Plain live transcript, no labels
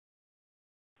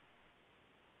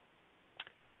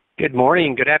Good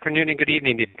morning, good afternoon, and good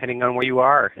evening, depending on where you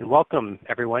are. And welcome,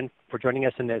 everyone, for joining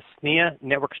us in this SNIA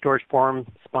Network Storage Forum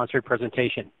sponsored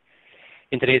presentation.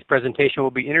 In today's presentation,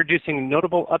 we'll be introducing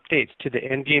notable updates to the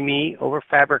NVMe-oF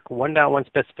Fabric 1.1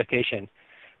 specification.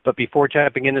 But before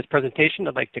jumping in this presentation,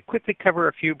 I'd like to quickly cover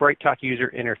a few BrightTalk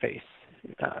user interface.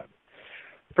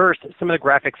 First, some of the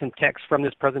graphics and text from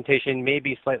this presentation may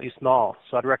be slightly small,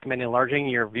 so I'd recommend enlarging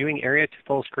your viewing area to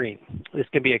full screen. This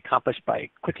can be accomplished by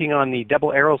clicking on the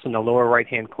double arrows in the lower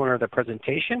right-hand corner of the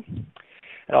presentation.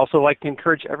 I'd also like to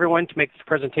encourage everyone to make this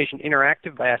presentation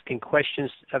interactive by asking questions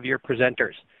of your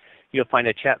presenters. You'll find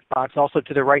a chat box also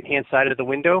to the right-hand side of the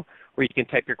window where you can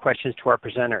type your questions to our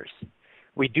presenters.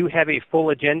 We do have a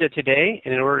full agenda today,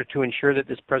 and in order to ensure that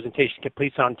this presentation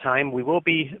completes on time, we will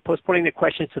be postponing the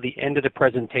questions to the end of the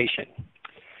presentation.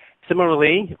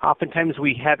 Similarly, oftentimes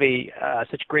we have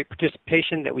such great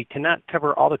participation that we cannot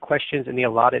cover all the questions in the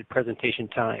allotted presentation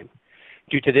time.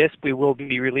 Due to this, we will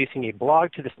be releasing a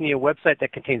blog to the SNIA website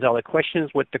that contains all the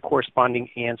questions with the corresponding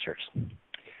answers.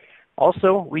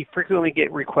 Also, we frequently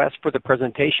get requests for the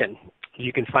presentation.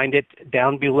 You can find it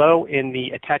down below in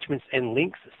the attachments and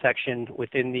links section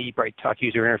within the BrightTalk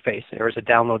user interface. There is a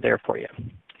download there for you.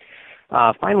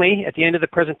 Finally, at the end of the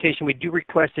presentation, we do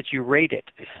request that you rate it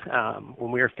when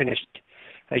we are finished.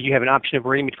 You have an option of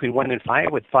rating between 1 and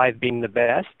 5, with 5 being the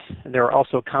best. There are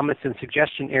also comments and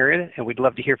suggestion area, and we'd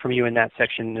love to hear from you in that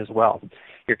section as well.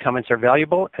 Your comments are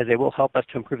valuable as they will help us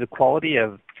to improve the quality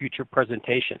of future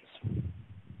presentations.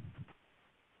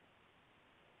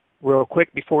 Real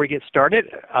quick before we get started,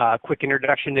 a quick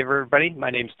introduction to everybody.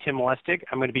 My name is Tim Lustig.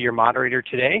 I'm going to be your moderator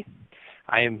today.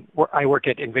 I work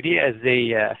at NVIDIA as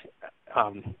a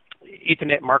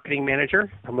Ethernet marketing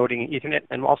manager, promoting Ethernet,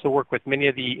 and also work with many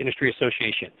of the industry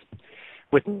associations.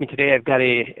 With me today, I've got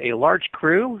a large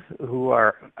crew who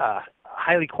are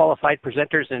highly qualified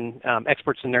presenters and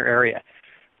experts in their area.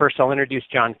 First, I'll introduce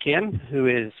John Kim, who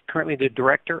is currently the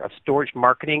Director of Storage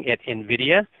Marketing at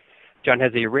NVIDIA. John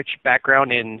has a rich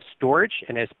background in storage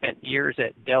and has spent years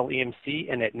at Dell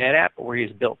EMC and at NetApp, where he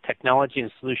has built technology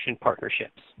and solution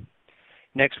partnerships.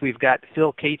 Next, we've got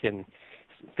Phil Cayton.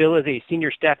 Phil is a senior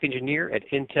staff engineer at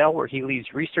Intel, where he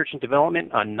leads research and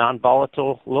development on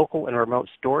non-volatile, local, and remote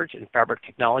storage and fabric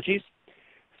technologies.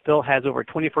 Phil has over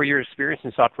 24 years experience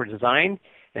in software design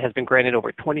and has been granted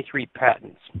over 23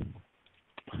 patents.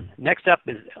 Next up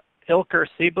is Ilker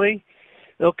Cebeli.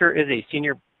 Ilker is a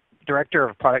senior Director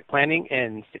of Product Planning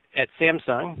at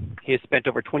Samsung. He has spent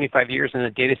over 25 years in the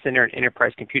data center and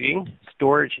enterprise computing,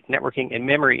 storage, networking, and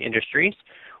memory industries,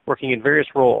 working in various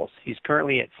roles. He's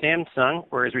currently at Samsung,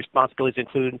 where his responsibilities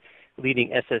include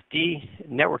leading SSD,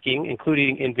 networking,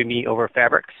 including NVMe-oF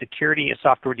Fabric, security, and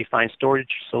software-defined storage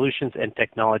solutions and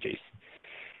technologies.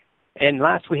 And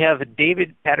last, we have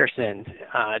David Peterson.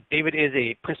 David is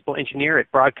a principal engineer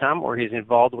at Broadcom, where he's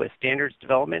involved with standards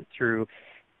development through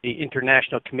the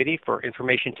International Committee for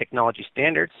Information Technology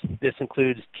Standards. This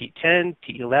includes T10,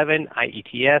 T11,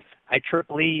 IETF,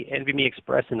 IEEE, NVMe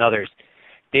Express, and others.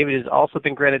 David has also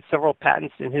been granted several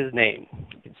patents in his name.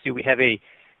 You can see we have a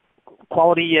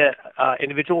quality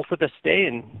individual with us today,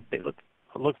 and they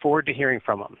look forward to hearing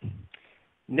from him.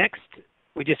 Next,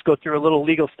 we just go through a little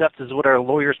legal stuff. This is what our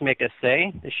lawyers make us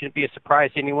say. This shouldn't be a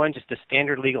surprise to anyone, just a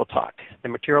standard legal talk. The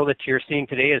material that you're seeing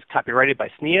today is copyrighted by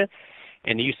SNIA,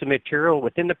 and the use of material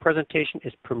within the presentation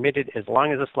is permitted as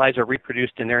long as the slides are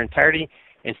reproduced in their entirety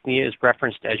and SNIA is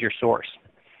referenced as your source.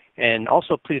 And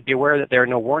also please be aware that there are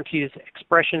no warranties,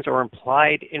 expressions, or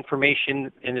implied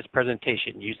information in this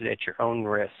presentation. Use it at your own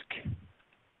risk.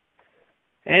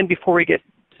 And before we get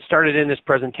started in this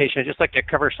presentation, I'd just like to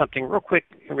cover something real quick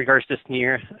in regards to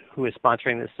SNIA, who is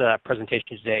sponsoring this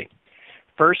presentation today.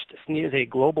 First, SNIA is a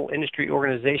global industry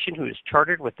organization who is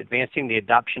chartered with advancing the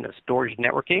adoption of storage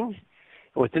networking.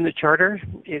 Within the charter,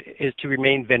 it is to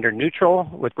remain vendor neutral,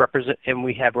 and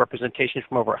we have representation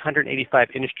from over 185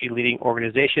 industry-leading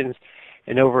organizations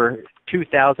and over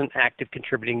 2,000 active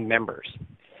contributing members.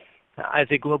 As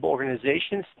a global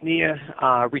organization,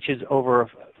 SNIA reaches over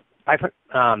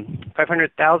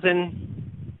 50,000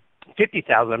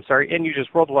 end users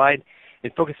worldwide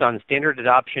and focuses on standard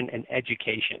adoption and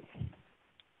education.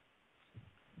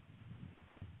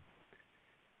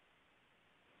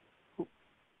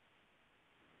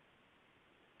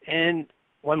 And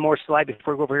one more slide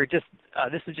before we go over here.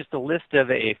 This is just a list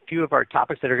of a few of our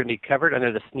topics that are going to be covered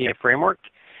under the SNIA framework.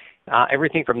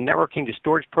 Everything from networking to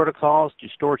storage protocols to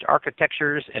storage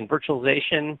architectures and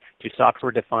virtualization to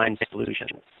software-defined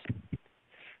solutions.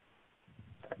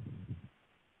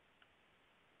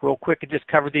 Real quick, to just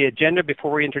cover the agenda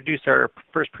before we introduce our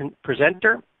first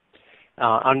presenter.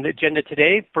 On the agenda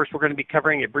today, first we're going to be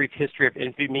covering a brief history of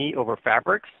NVMe over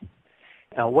fabrics.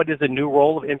 What is the new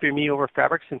role of NVMe over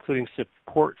fabrics, including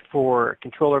support for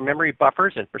controller memory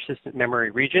buffers and persistent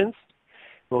memory regions.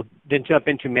 We'll then jump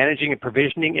into managing and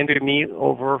provisioning NVMe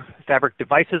over fabric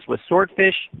devices with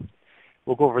Swordfish.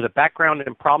 We'll go over the background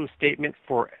and problem statement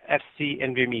for FC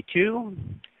NVMe2.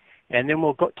 And then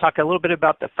we'll talk a little bit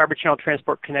about the fiber channel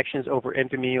transport connections over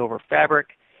NVMe over fabric,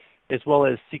 as well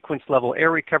as sequence level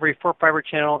error recovery for fiber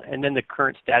channel, and then the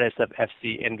current status of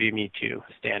FC NVMe2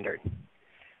 standard.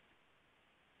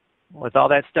 With all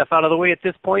that stuff out of the way at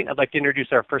this point, I'd like to introduce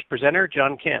our first presenter,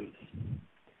 John Kim.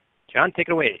 John, take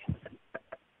it away.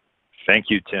 Thank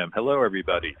you, Tim. Hello,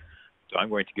 everybody. So I'm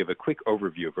going to give a quick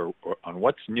overview on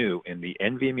what's new in the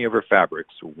NVMe over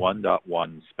Fabrics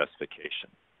 1.1 specification.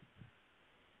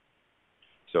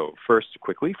 So first,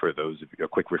 quickly, for those of you, a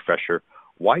quick refresher,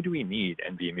 why do we need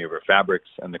NVMe over Fabrics?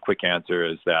 And the quick answer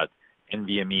is that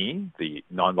NVMe, the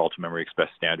non-volatile memory express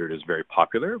standard, is very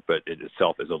popular, but it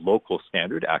itself is a local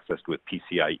standard accessed with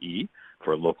PCIe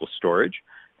for local storage.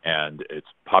 And it's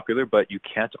popular, but you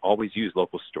can't always use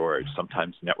local storage.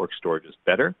 Sometimes network storage is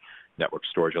better. Network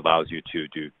storage allows you to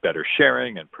do better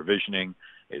sharing and provisioning.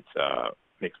 It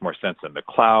makes more sense in the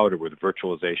cloud or with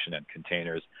virtualization and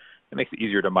containers. It makes it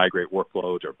easier to migrate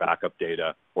workloads or backup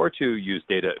data or to use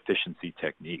data efficiency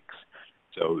techniques.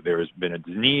 So there has been a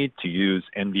need to use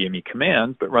NVMe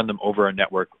commands, but run them over a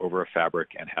network, over a fabric,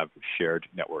 and have shared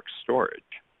network storage.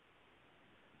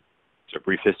 So a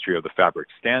brief history of the fabric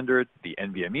standard. The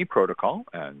NVMe protocol,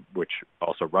 which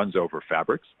also runs over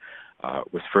fabrics,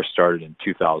 was first started in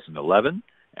 2011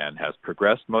 and has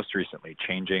progressed, most recently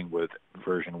changing with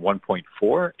version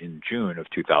 1.4 in June of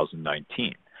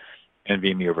 2019.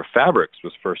 NVMe over Fabrics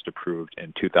was first approved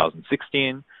in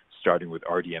 2016, starting with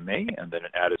RDMA, and then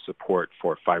it added support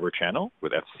for fiber channel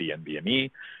with FC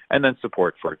NVMe, and then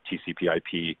support for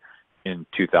TCP/IP in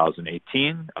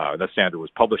 2018. The standard was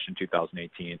published in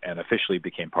 2018 and officially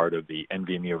became part of the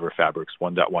NVMe over Fabrics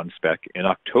 1.1 spec in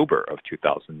October of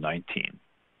 2019.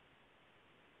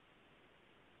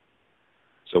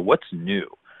 So what's new?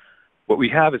 What we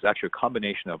have is actually a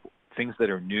combination of things that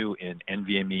are new in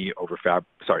NVMe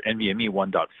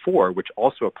 1.4, which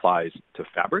also applies to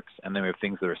fabrics, and then we have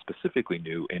things that are specifically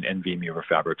new in NVMe over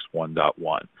Fabrics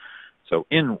 1.1. So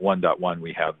in 1.1,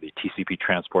 we have the TCP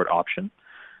transport option.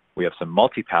 We have some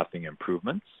multipathing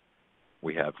improvements.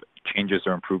 We have changes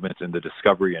or improvements in the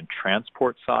discovery and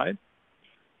transport side.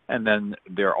 And then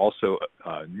there are also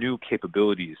new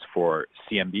capabilities for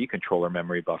CMB, controller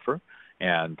memory buffer,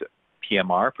 and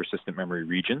PMR, persistent memory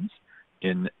regions,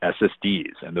 in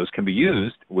SSDs. And those can be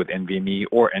used with NVMe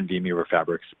or NVMe over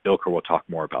Fabrics. Ilker will talk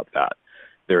more about that.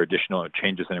 There are additional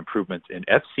changes and improvements in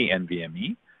FC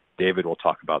NVMe. David will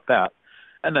talk about that.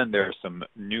 And then there are some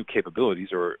new capabilities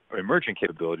or emerging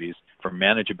capabilities for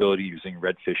manageability using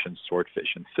Redfish and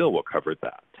Swordfish, and Phil will cover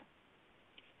that.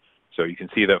 So you can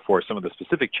see that for some of the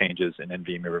specific changes in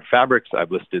NVMe over Fabrics, I've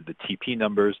listed the TP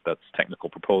numbers. That's technical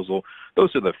proposal.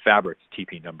 Those are the Fabrics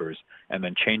TP numbers. And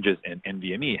then changes in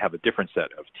NVMe have a different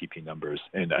set of TP numbers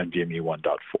in NVMe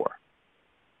 1.4.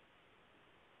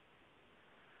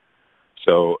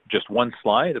 So just one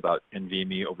slide about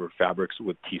NVMe over Fabrics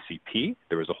with TCP.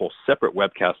 There was a whole separate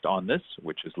webcast on this,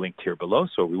 which is linked here below.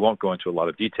 So we won't go into a lot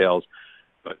of details,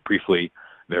 but briefly,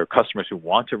 there are customers who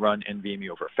want to run NVMe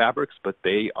over Fabrics, but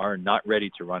they are not ready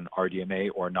to run RDMA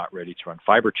or not ready to run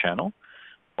fiber channel,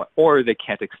 or they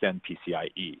can't extend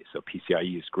PCIe. So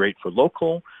PCIe is great for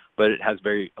local, but it has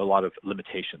a lot of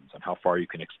limitations on how far you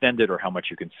can extend it or how much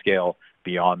you can scale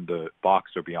beyond the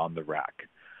box or beyond the rack.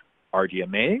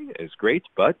 RDMA is great,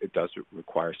 but it does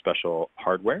require special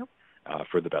hardware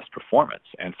for the best performance.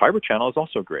 And fiber channel is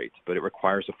also great, but it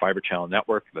requires a fiber channel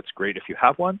network. That's great if you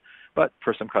have one, but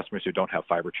for some customers who don't have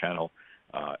fiber channel,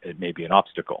 it may be an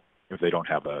obstacle if they don't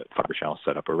have a fiber channel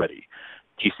set up already.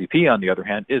 TCP, on the other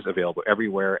hand, is available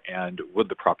everywhere, and with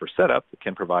the proper setup, it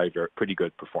can provide pretty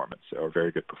good performance, or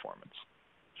very good performance.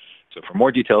 So for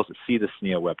more details, see the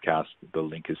SNIA webcast. The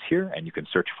link is here, and you can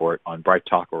search for it on Bright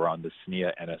Talk or on the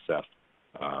SNIA NSF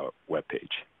webpage.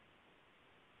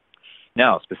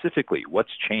 Now, specifically,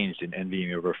 what's changed in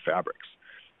NVMe over Fabrics?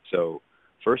 So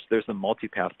first, there's the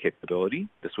multipath capability.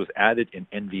 This was added in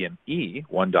NVMe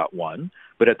 1.1,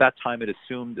 but at that time, it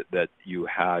assumed that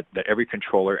that every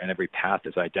controller and every path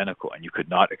is identical, and you could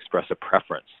not express a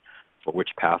preference for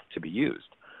which path to be used.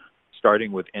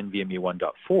 Starting with NVMe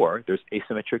 1.4, there's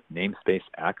asymmetric namespace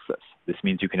access. This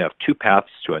means you can have two paths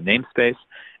to a namespace,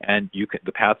 and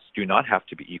the paths do not have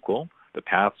to be equal. The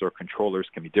paths or controllers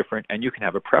can be different, and you can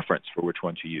have a preference for which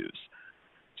one to use.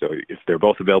 So if they're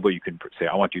both available, you can say,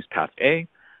 I want to use path A,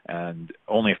 and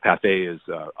only if path A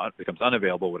becomes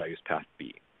unavailable would I use path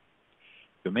B.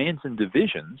 Domains and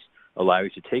divisions allow you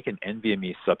to take an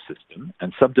NVMe subsystem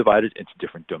and subdivide it into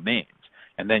different domains.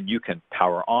 And then you can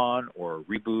power on or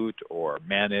reboot or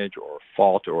manage or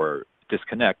fault or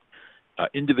disconnect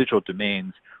individual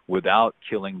domains without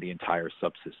killing the entire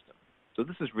subsystem. So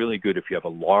this is really good if you have a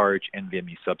large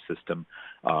NVMe subsystem.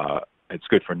 It's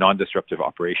good for non-disruptive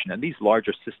operation. And these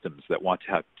larger systems that want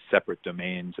to have separate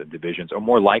domains and divisions are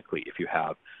more likely if you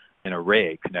have an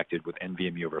array connected with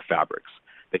NVMe over fabrics.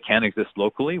 They can exist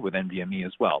locally with NVMe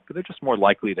as well, but they're just more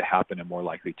likely to happen and more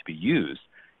likely to be used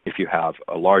if you have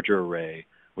a larger array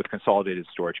with consolidated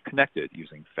storage connected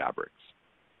using fabrics.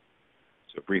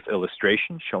 So a brief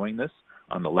illustration showing this.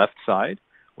 On the left side,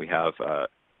 we have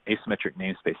asymmetric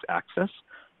namespace access.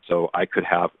 So I could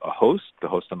have a host. The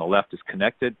host on the left is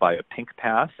connected by a pink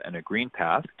path and a green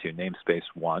path to namespace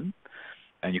 1.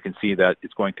 And you can see that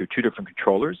it's going through two different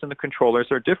controllers, and the controllers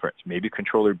are different. Maybe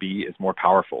controller B is more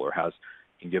powerful or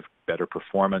can give better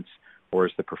performance or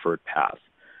is the preferred path.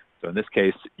 So in this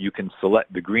case, you can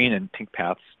select the green and pink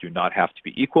paths do not have to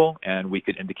be equal, and we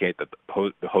could indicate that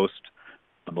the host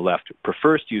on the left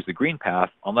prefers to use the green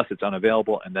path unless it's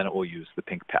unavailable, and then it will use the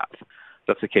pink path.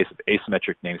 That's the case of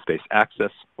asymmetric namespace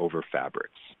access over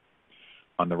fabrics.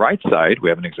 On the right side, we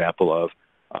have an example of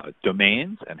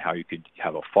domains and how you could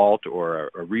have a fault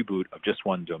or a reboot of just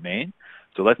one domain.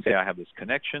 So let's say I have this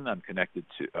connection. I'm connected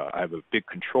to, I have a big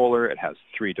controller. It has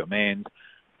 3 domains,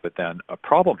 but then a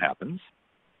problem happens,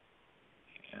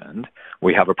 and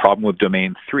we have a problem with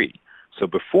domain 3. So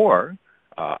before,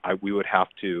 we would have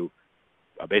to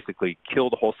basically kill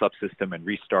the whole subsystem and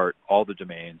restart all the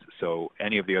domains, so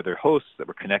any of the other hosts that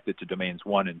were connected to domains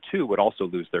 1 and 2 would also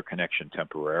lose their connection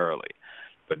temporarily.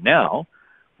 But now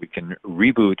we can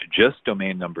reboot just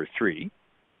domain number 3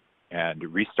 and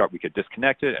restart. We could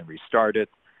disconnect it and restart it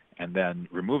and then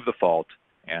remove the fault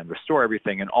and restore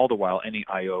everything, and all the while any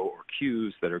I/O or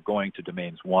queues that are going to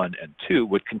domains 1 and 2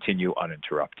 would continue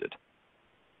uninterrupted.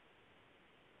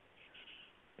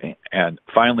 Okay. And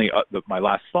finally, my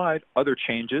last slide, other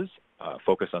changes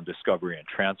focus on discovery and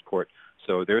transport.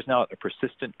 So there's now a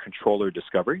persistent controller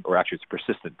discovery, or actually it's a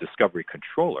persistent discovery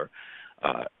controller.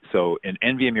 So in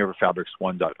NVMe over Fabrics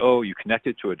 1.0, you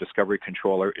connected to a discovery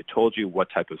controller. It told you what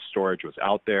type of storage was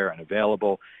out there and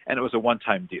available, and it was a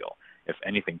one-time deal. If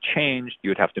anything changed, you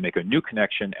would have to make a new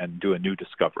connection and do a new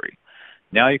discovery.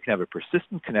 Now you can have a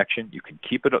persistent connection. You can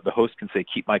keep it. The host can say,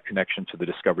 keep my connection to the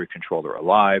discovery controller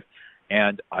alive,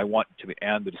 and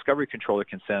and the discovery controller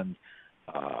can send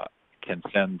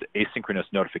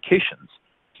asynchronous notifications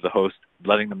to the host,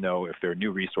 letting them know if there are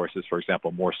new resources, for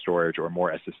example, more storage or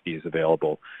more SSDs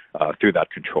available through that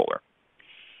controller.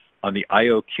 On the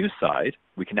I/O queue side,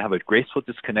 we can have a graceful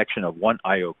disconnection of one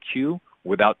I/O queue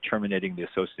without terminating the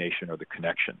association or the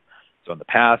connection. So in the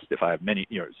past, if I have many,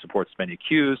 it supports many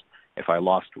queues. If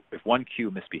one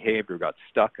queue misbehaved or got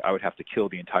stuck, I would have to kill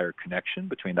the entire connection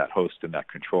between that host and that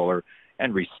controller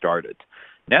and restart it.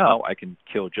 Now I can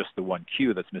kill just the one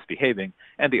queue that's misbehaving,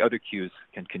 and the other queues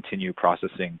can continue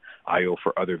processing I/O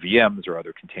for other VMs or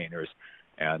other containers.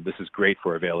 And this is great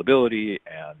for availability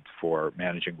and for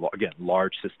managing, again,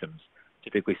 large systems,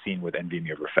 typically seen with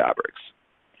NVMe over Fabrics.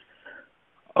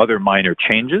 Other minor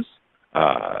changes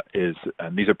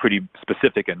and these are pretty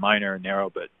specific and minor and narrow,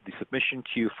 but the submission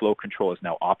queue flow control is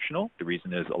now optional. The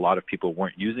reason is a lot of people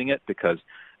weren't using it because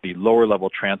the lower level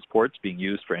transports being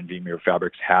used for NVMe over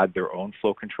Fabrics had their own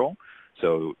flow control.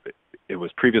 So it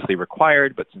was previously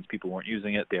required, but since people weren't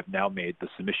using it, they have now made the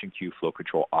submission queue flow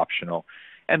control optional.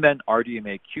 And then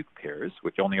RDMA queue pairs,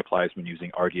 which only applies when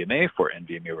using RDMA for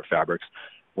NVMe over Fabrics.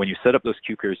 When you set up those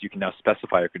queue pairs, you can now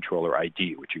specify a controller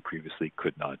ID, which you previously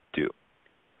could not do.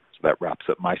 So that wraps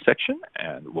up my section,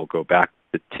 and we'll go back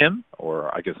to Tim,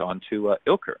 or I guess on to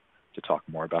Ilker, to talk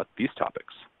more about these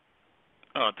topics.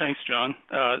 Thanks, John.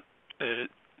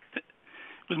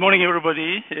 Good morning,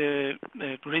 everybody.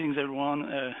 Greetings,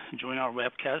 everyone. Join our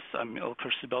webcast. I'm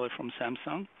Ilker Cebeli from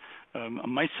Samsung. On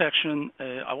my section,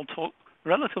 I will talk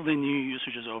relatively new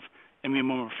usages of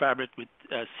NVMe over Fabric with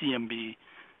CMB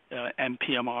and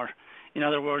PMR. In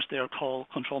other words, they are called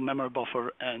control memory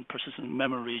buffer and persistent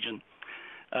memory region.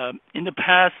 In the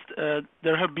past,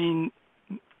 there have been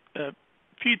a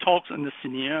few talks in the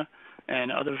SNIA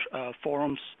and other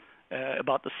forums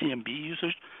about the CMB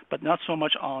usage, but not so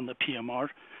much on the PMR,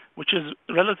 which is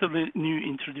relatively new,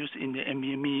 introduced in the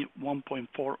NVMe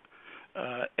 1.4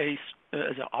 as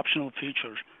an optional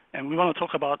feature. And we want to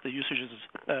talk about the usages,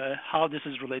 how this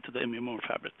is related to the NVMe over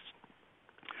Fabrics.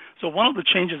 So one of the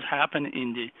changes happened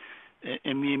in the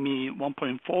NVMe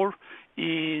 1.4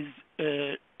 is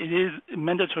it is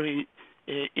mandatory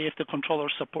if the controller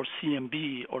supports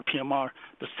CMB or PMR,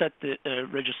 to set the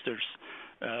registers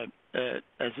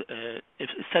if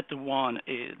set to 1,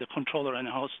 the controller and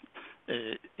host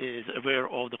is aware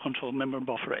of the control memory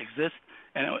buffer exists,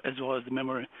 and as well as the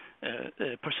memory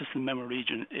persistent memory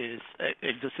region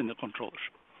exists in the controller.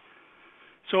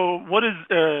 So what is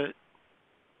a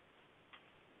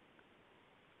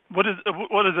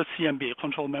CMB, a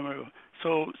control memory?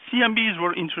 So CMBs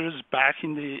were introduced back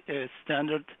in the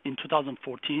standard in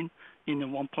 2014 in the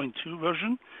 1.2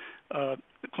 version. The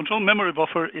control memory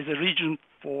buffer is a region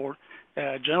for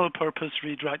general purpose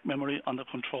read-write memory on the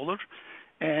controller,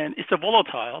 and it's a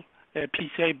volatile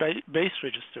PCI-based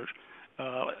register,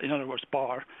 in other words,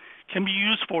 bar, can be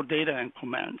used for data and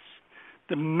commands.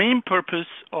 The main purpose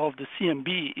of the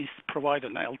CMB is to provide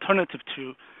an alternative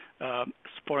to,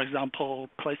 for example,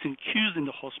 placing queues in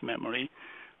the host memory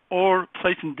or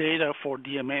placing data for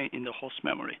DMA in the host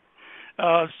memory.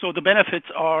 So the benefits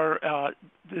are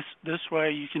this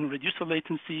way you can reduce the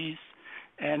latencies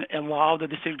and allow the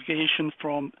disaggregation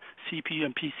from CPU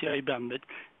and PCI bandwidth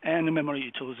and the memory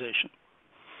utilization.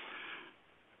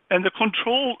 And the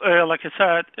control, like I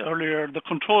said earlier, the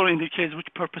controller indicates which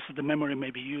purposes the memory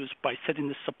may be used by setting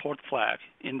the support flag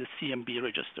in the CMB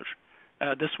register.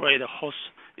 This way, the host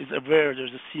is aware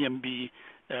there's a CMB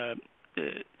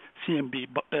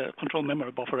control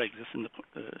memory buffer exists in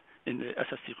the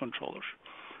SSD controller.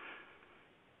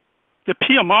 The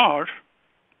PMR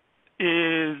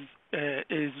is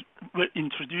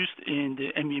introduced in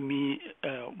the NVMe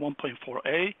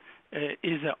 1.4a.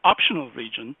 Is an optional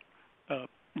region,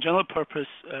 general purpose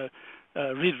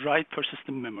read-write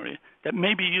persistent memory that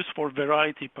may be used for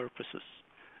variety purposes.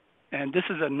 And this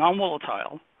is a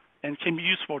non-volatile and can be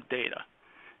used for data.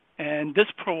 And this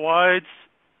provides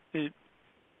the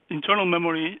internal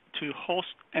memory to host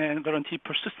and guarantee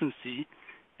persistency,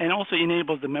 and also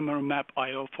enables the memory map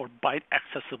I/O for byte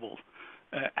accessible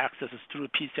accesses through a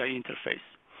PCI interface.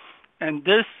 And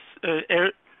this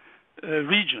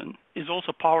region is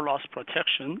also power loss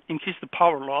protection in case the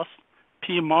power loss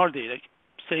PMR data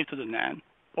saved to the NAND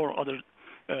or other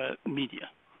media.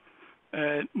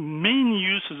 Main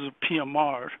uses of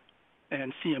PMR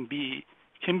and CMB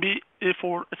can be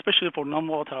especially for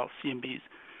non-volatile CMBs,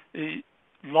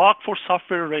 log for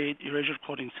software RAID erasure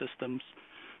coding systems,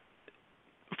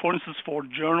 for instance, for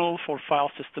journal, for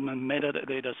file system and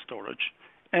metadata storage,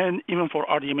 and even for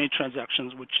RDMA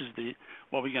transactions, which is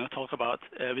what we're going to talk about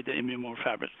with the NVMe-oF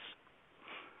fabrics.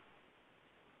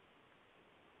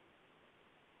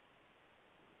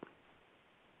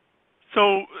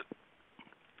 So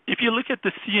if you look at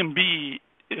the CMB,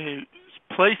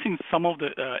 placing some of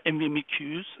the NVMe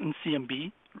queues in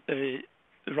CMB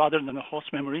rather than a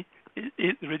host memory,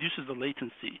 it reduces the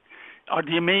latency.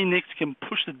 RDMA NICs can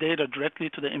push the data directly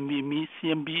to the NVMe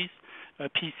CMB's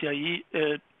PCIe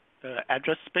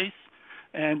address space,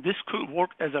 and this could work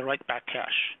as a write-back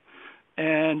cache.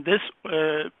 And this,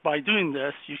 by doing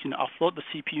this, you can offload the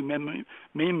CPU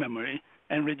main memory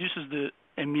and reduces the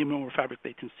NVMe fabric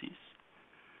latencies.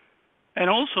 And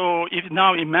also, if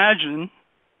now imagine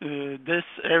this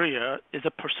area is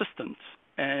a persistent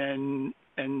and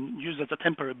used as a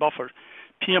temporary buffer,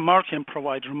 PMR can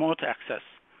provide remote access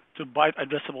to byte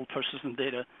addressable persistent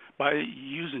data by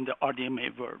using the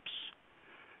RDMA verbs.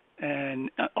 And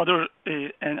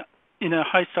and in a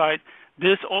high side,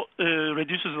 this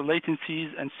reduces the latencies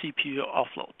and CPU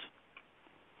offload.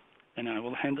 And I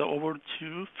will hand it over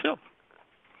to Phil.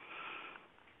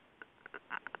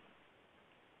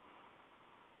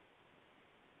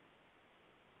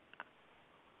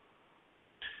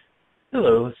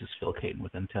 Hello, this is Phil Cayton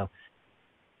with Intel.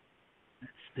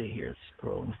 Let's stay here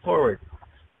scrolling forward.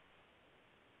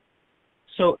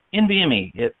 So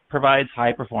NVMe, it provides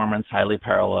high performance, highly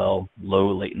parallel,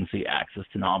 low latency access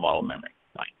to non-volatile memory.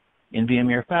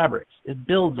 NVMe fabrics, it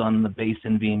builds on the base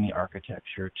NVMe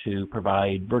architecture to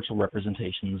provide virtual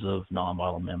representations of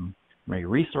non-volatile memory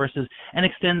resources and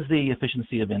extends the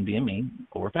efficiency of NVMe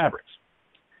over fabrics.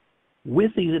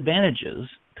 With these advantages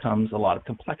comes a lot of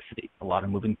complexity, a lot of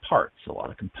moving parts, a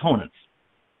lot of components.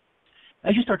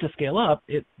 As you start to scale up,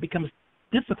 it becomes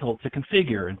difficult to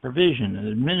configure and provision and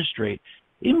administrate,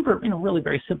 even for really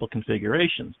very simple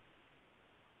configurations.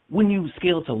 When you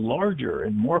scale to larger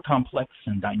and more complex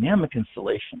and dynamic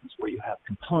installations where you have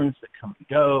components that come and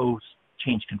go,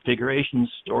 change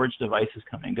configurations, storage devices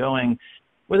coming and going,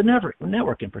 where the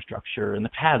network infrastructure and the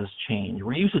paths change,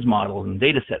 where usage models and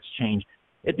data sets change,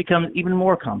 it becomes even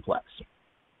more complex.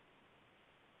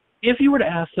 If you were to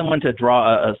ask someone to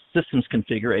draw a systems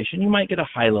configuration, you might get a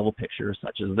high-level picture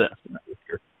such as this, with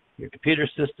your computer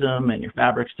system and your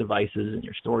fabrics devices and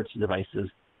your storage devices.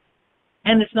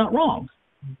 And it's not wrong.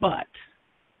 But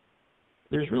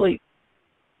there's really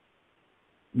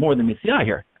more than meets the eye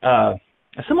here. A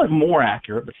somewhat more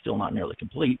accurate, but still not nearly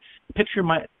complete, picture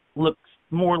might look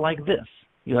more like this.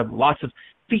 You have lots of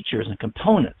features and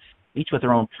components, each with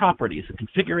their own properties and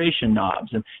configuration knobs,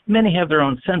 and many have their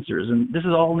own sensors, and this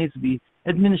is all needs to be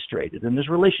administrated, and there's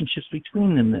relationships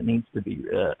between them that needs to be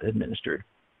administered.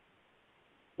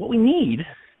 What we need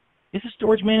is a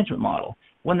storage management model,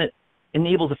 one that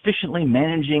enables efficiently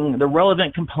managing the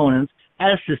relevant components at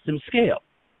a system scale.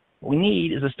 What we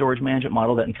need is a storage management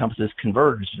model that encompasses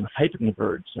converged and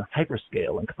hyperconverged and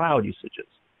hyperscale and cloud usages.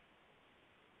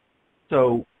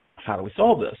 So how do we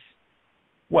solve this?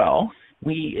 Well,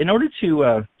 in order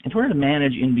to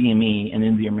manage NVMe and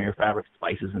NVMe fabric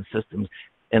devices and systems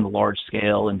in large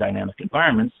scale and dynamic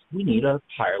environments, we need a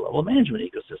higher level management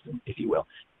ecosystem, if you will.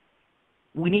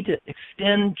 We need to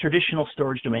extend traditional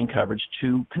storage domain coverage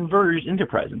to converged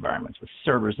enterprise environments with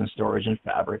servers and storage and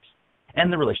fabrics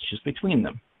and the relationships between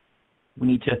them. We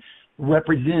need to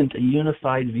represent a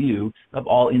unified view of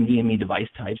all NVMe device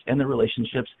types and the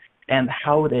relationships and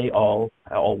how they all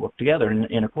work together and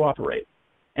intercooperate.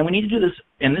 And we need to do this,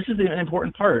 and this is an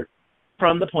important part,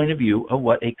 from the point of view of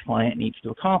what a client needs to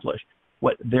accomplish,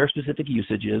 what their specific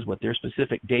usage is, what their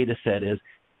specific data set is.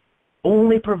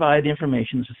 Only provide the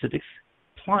information specific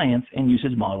clients and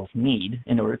usage models need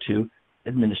in order to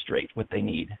administrate what they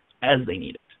need as they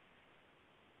need it.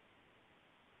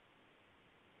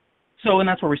 So, and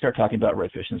that's where we start talking about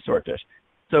Redfish and Swordfish.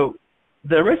 So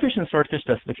the Redfish and Swordfish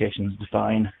specifications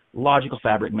define logical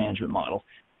fabric management models.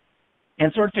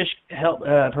 And Swordfish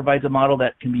provides a model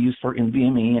that can be used for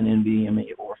NVMe and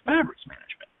NVMe-oF fabrics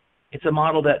management. It's a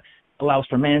model that allows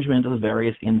for management of the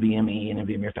various NVMe and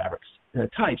NVMe fabrics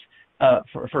types.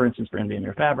 For instance, for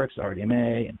NVMe fabrics,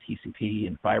 RDMA and TCP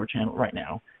and Fiber Channel right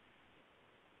now.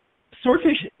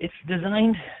 Swordfish, it's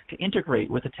designed to integrate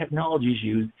with the technologies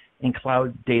used in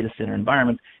cloud data center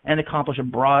environments and accomplish a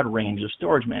broad range of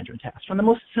storage management tasks, from the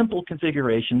most simple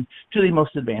configuration to the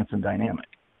most advanced and dynamic.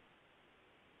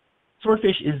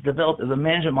 Swordfish is developed as a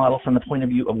management model from the point of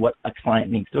view of what a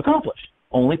client needs to accomplish.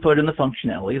 Only put in the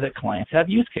functionality that clients have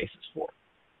use cases for.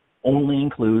 Only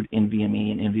include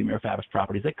NVMe and NVMe fabrics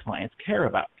properties that clients care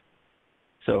about.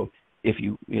 So if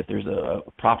there's a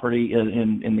property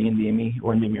in the NVMe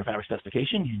or NVMe fabric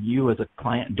specification, and you as a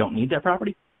client don't need that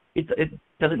property, it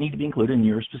doesn't need to be included in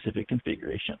your specific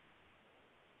configuration.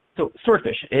 So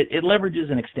Swordfish, it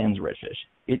leverages and extends Redfish.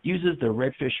 It uses the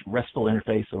Redfish RESTful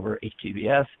interface over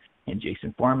HTTPS in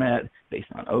JSON format based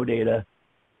on OData,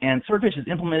 and Swordfish is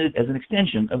implemented as an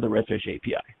extension of the Redfish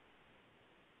API.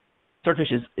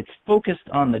 Swordfish it's focused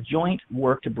on the joint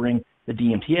work to bring the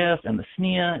DMTF and the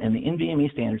SNIA and the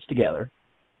NVMe standards together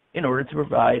in order to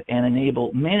provide and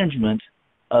enable management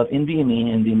of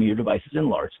NVMe and NVMe devices in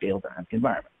large-scale dynamic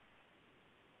environments.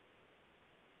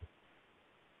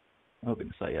 Oh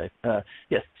goodness,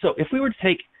 yes. So if we were to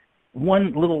take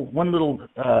one little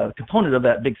component of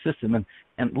that big system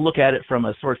and look at it from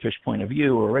a Swordfish point of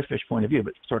view or a Redfish point of view,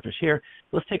 but Swordfish here,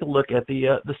 let's take a look at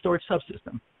the storage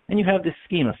subsystem. And you have this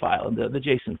schema file, the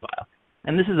JSON file.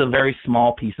 And this is a very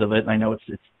small piece of it. I know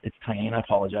it's tiny, and I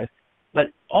apologize. But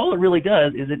all it really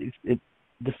does is it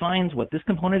defines what this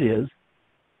component is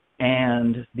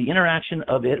and the interaction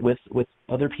of it with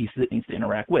other pieces it needs to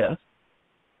interact with,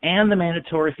 and the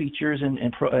mandatory features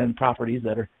and properties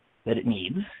that it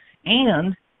needs,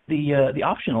 and the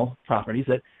optional properties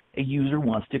that a user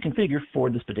wants to configure for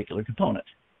this particular component.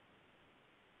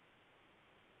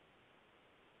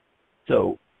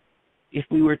 So if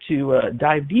we were to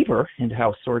dive deeper into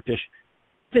how Swordfish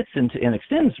fits into and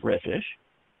extends Redfish,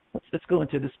 let's go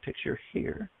into this picture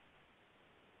here.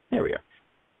 There we are.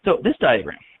 So this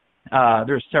diagram,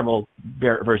 there's several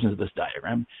versions of this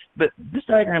diagram, but this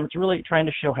diagram is really trying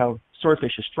to show how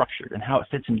Swordfish is structured and how it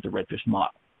fits into the Redfish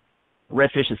model.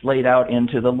 Redfish is laid out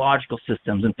into the logical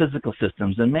systems and physical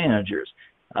systems and managers.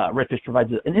 Redfish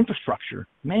provides an infrastructure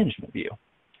management view.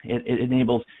 It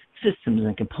enables systems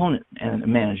and component and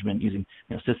management using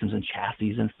systems and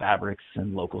chassis and fabrics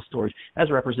and local storage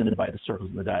as represented by the circles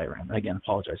in the diagram. Again,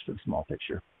 apologize for the small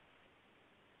picture.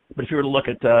 But if you were to look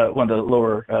at one of the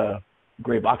lower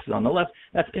gray boxes on the left,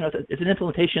 that's it's an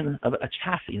implementation of a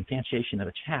chassis, instantiation of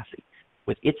a chassis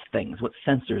with its things, what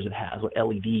sensors it has, what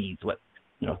LEDs, what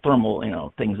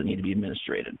thermal things that need to be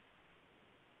administrated.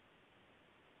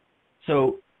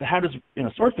 So how does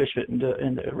Swordfish fit into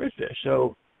Redfish?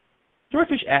 So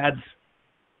Swordfish adds,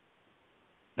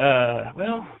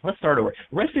 well, let's start over.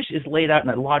 Redfish is laid out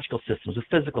in logical systems with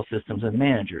physical systems and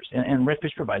managers, and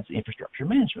Redfish provides the infrastructure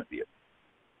management view.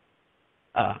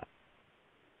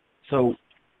 So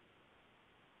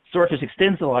Swordfish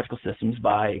extends the logical systems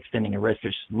by extending a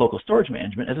Redfish local storage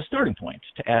management as a starting point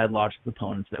to add logical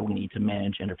components that we need to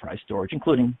manage enterprise storage,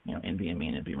 including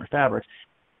NVMe and NVMe fabrics,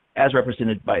 as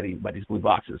represented by these blue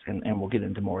boxes, and we'll get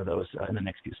into more of those in the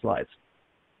next few slides.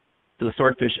 So the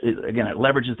Swordfish, again, it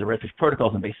leverages the Redfish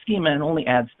protocols and base schema and only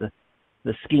adds the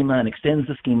schema and extends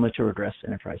the schema to address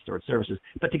enterprise storage services.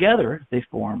 But together, they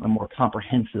form a more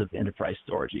comprehensive enterprise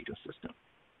storage ecosystem.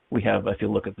 We have, if you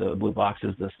look at the blue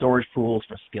boxes, the storage pools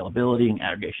for scalability and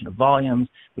aggregation of volumes.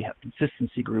 We have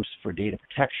consistency groups for data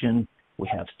protection. We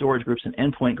have storage groups and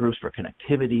endpoint groups for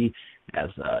connectivity as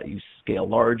you scale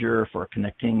larger for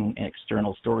connecting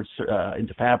external storage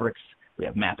into fabrics. We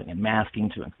have mapping and masking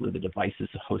to include the devices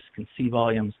the host can see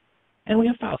volumes. And we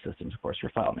have file systems, of course, for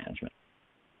file management.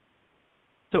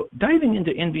 So diving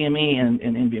into NVMe and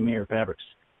NVMe fabrics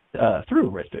through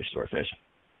Redfish Swordfish.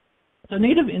 So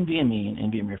native NVMe and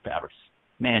NVMe fabrics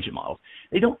management models,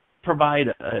 they don't provide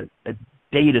a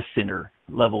data center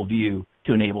level view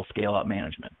to enable scale-out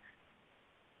management.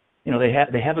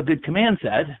 They have a good command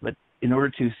set, but in order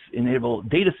to enable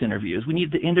data center views, we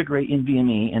need to integrate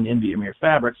NVMe and NVMe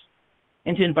fabrics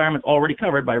into environments already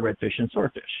covered by Redfish and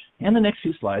Swordfish. And the next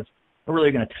few slides are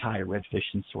really going to tie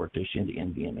Redfish and Swordfish into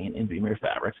NVMe and NVMe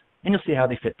fabrics, and you'll see how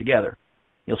they fit together.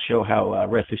 You'll show how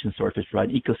Redfish and Swordfish provide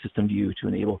an ecosystem view to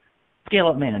enable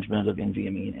scale-up management of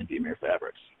NVMe and NVMe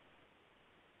fabrics.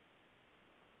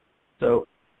 So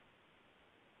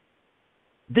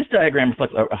this diagram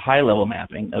reflects a high-level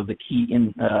mapping of the key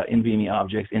NVMe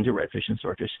objects into Redfish and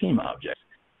Swordfish schema objects.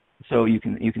 So you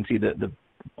can see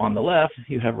on the left,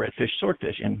 you have Redfish,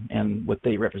 Swordfish, and what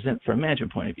they represent from a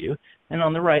management point of view. And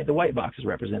on the right, the white boxes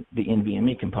represent the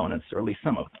NVMe components, or at least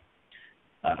some of them.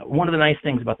 One of the nice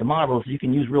things about the model is you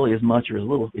can use really as much or as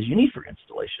little as you need for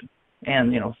installation.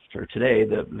 And for today,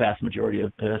 the vast majority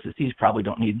of SSDs probably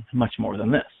don't need much more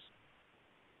than this.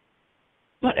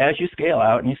 But as you scale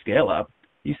out and you scale up,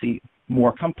 you see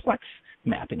more complex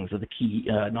mappings of the key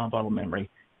non-volatile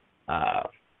memory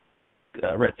objects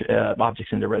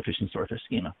into Redfish and Swordfish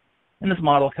schema. And this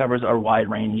model covers a wide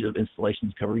range of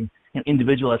installations covering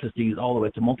individual SSDs all the way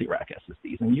to multi-rack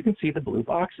SSDs. And you can see the blue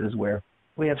boxes where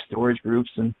we have storage groups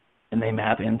and they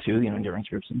map into endurance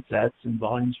groups and sets and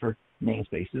volumes for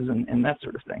namespaces and that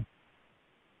sort of thing.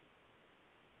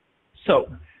 So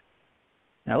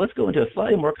now let's go into a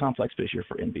slightly more complex picture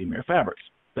for NVMe fabrics.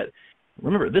 But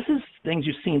remember, this is things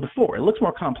you've seen before. It looks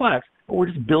more complex, but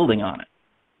we're just building on it.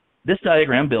 This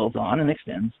diagram builds on and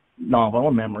extends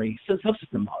non-volatile memory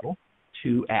subsystem model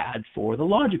to add for the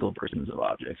logical versions of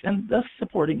objects, and thus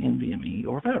supporting NVMe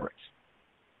over fabrics.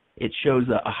 It shows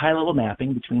a high-level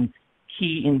mapping between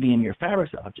key NVMe or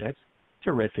fabrics objects to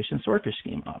Redfish and Swordfish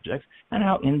schema objects, and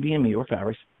how NVMe or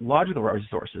fabrics logical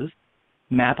resources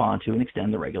map onto and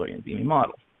extend the regular NVMe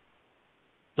model.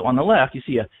 So on the left, you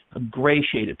see a gray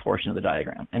shaded portion of the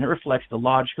diagram, and it reflects the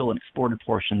logical and exported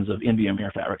portions of NVMe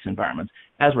or fabrics environments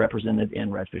as represented in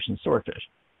Redfish and Swordfish.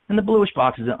 And the bluish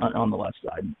boxes on the left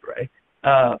side in gray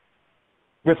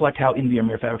reflect how NVMe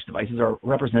or fabrics devices are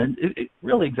represented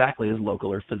really exactly as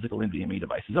local or physical NVMe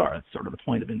devices are. That's sort of the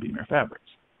point of NVMe or fabrics.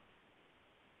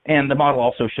 And the model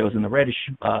also shows in the reddish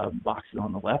boxes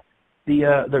on the left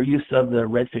their use of the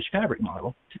Redfish fabric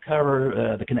model to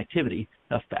cover the connectivity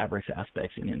of fabrics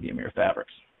aspects in NVMe or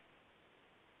fabrics.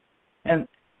 And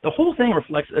the whole thing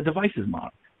reflects a devices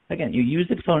model. Again, you use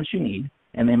the components you need,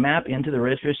 and they map into the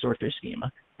Redfish Swordfish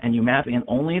schema, and you map in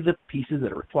only the pieces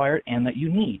that are required and that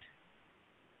you need.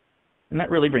 And that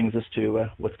really brings us to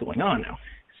what's going on now.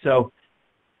 So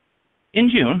in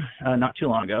June, not too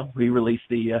long ago, we released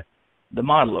the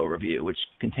model overview, which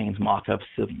contains mock-ups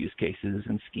of use cases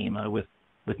and schema with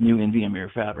new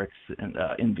NVMe fabrics and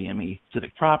NVMe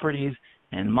specific properties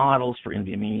and models for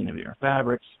NVMe and NVMe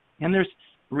fabrics. And there's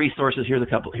resources. Here's a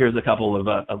couple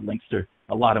of links to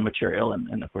a lot of material,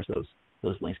 and of course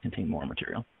those links contain more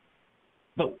material.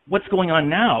 But what's going on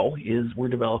now is we're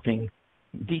developing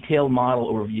detailed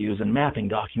model overviews and mapping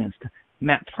documents to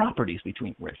map properties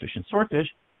between Redfish and Swordfish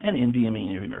and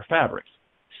NVMe and NVMe fabrics.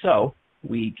 So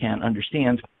we can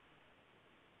understand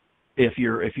if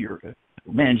you're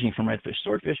managing from Redfish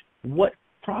Swordfish, what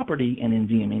property in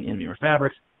NVMe and NVMe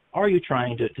fabrics are you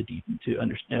trying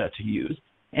to use,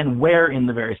 and where in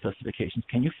the various specifications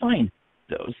can you find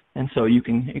those? And so you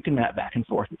can map back and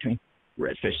forth between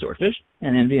Redfish Swordfish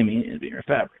and NVMe and NVMe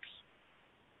fabrics.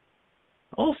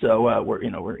 Also,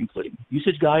 we're including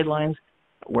usage guidelines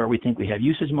where we think we have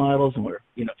usage models and where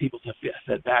people have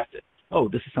fed back that, oh,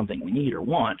 this is something we need or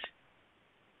want.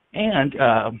 And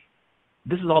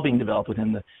this is all being developed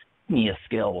within the SNIA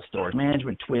Scalable Storage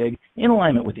Management twig in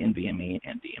alignment with NVMe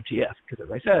and DMTF, because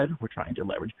as I said, we're trying to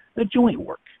leverage the joint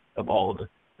work of all of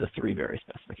the three various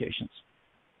specifications.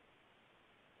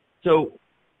 So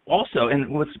also,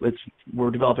 and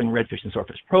we're developing redfish and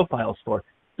swordfish profiles for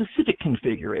specific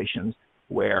configurations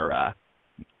where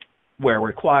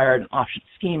required, option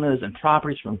schemas and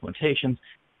properties for implementations,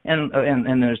 and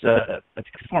there's a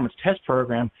performance test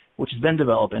program which has been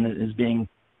developed and is being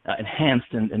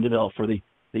enhanced and developed for the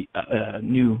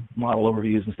new model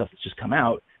overviews and stuff that's just come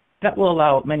out that will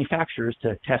allow manufacturers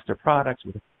to test their products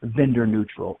with a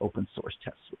vendor-neutral open source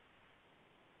test suite.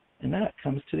 And that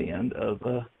comes to the end of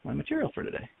my material for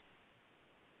today.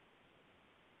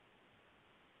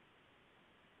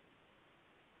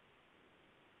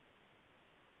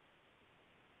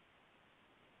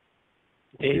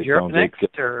 Dave, you're up next,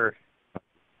 or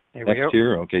there we go. Next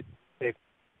here, okay. Dave.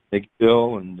 Thank you,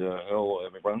 Bill, and hello,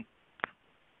 everyone.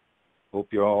 Hope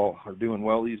you all are doing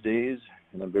well these days,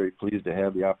 and I'm very pleased to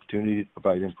have the opportunity to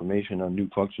provide information on new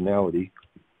functionality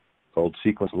called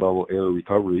sequence level error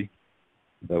recovery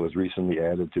that was recently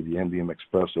added to the NVMe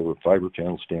Express over Fiber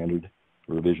Channel Standard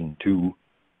Revision 2,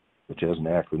 which has an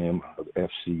acronym of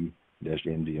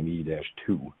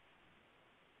FC-NVMe-2.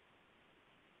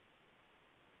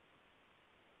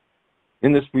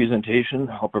 In this presentation,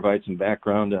 I'll provide some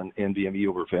background on NVMe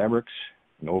over Fabrics,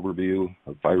 an overview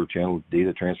of Fiber Channel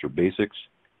data transfer basics,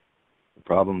 the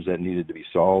problems that needed to be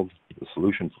solved, the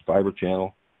solution for Fiber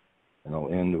Channel, and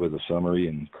I'll end with a summary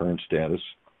and current status.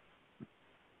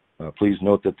 Please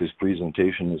note that this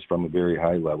presentation is from a very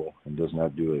high level and does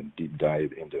not do a deep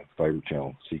dive into Fiber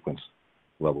Channel sequence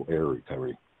level error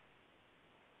recovery.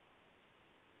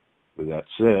 With that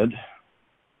said,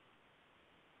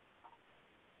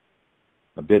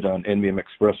 a bit on NVMe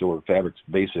Express over Fabrics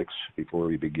basics before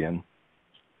we begin.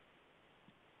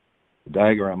 The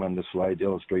diagram on this slide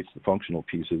illustrates the functional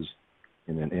pieces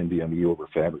in an NVMe over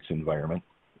Fabrics environment,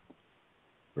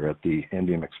 where at the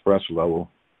NVMe Express level,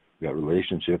 that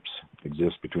relationships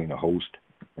exist between a host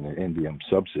and an NVMe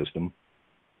subsystem,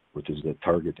 which is the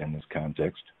target in this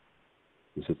context.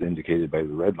 This is indicated by the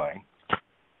red line.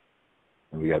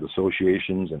 And we have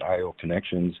associations and I/O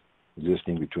connections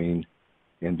existing between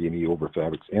NVMe over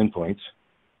Fabrics endpoints.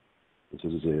 This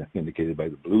is indicated by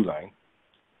the blue line.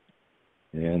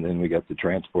 And then we got the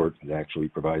transport that actually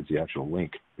provides the actual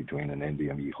link between an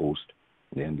NVMe host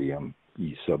and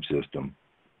NVMe subsystem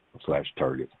 /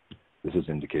 target. This is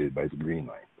indicated by the green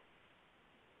line.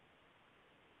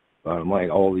 Bottom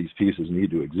line, all these pieces need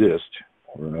to exist,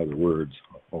 or in other words,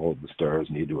 all of the stars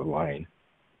need to align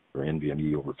for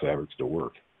NVMe over Fabrics to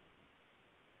work.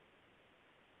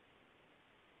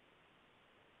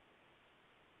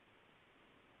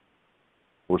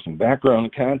 For some background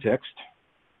and context,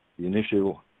 the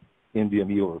initial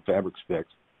NVMe over Fabric specs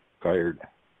required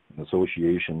an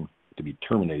association to be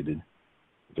terminated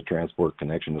if a transport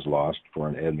connection is lost for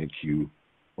an admin queue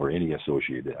or any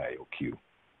associated I/O queue.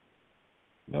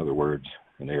 In other words,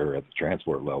 an error at the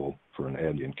transport level for an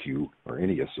admin queue or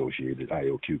any associated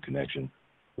I/O queue connection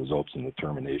results in the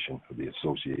termination of the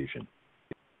association.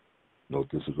 Note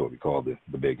this is what we call the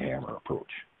big hammer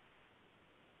approach.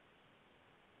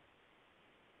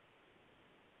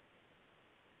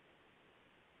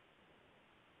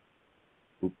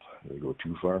 Oops, did I go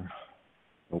too far?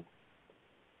 Nope.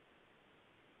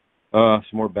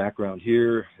 Some more background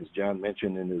here. As John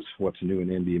mentioned in his What's New in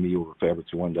NVMe over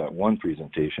Fabrics 1.1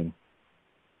 presentation,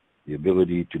 the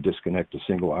ability to disconnect a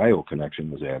single I/O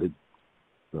connection was added,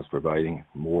 thus providing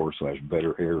more /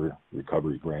 better error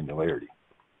recovery granularity.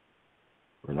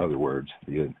 Or in other words,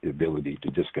 the ability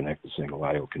to disconnect a single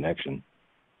I/O connection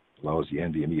allows the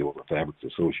NVMe over Fabrics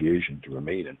association to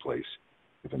remain in place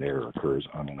if an error occurs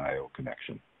on an I/O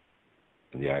connection,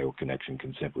 and the I/O connection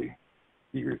can simply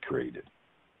be recreated.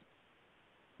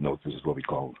 Note this is what we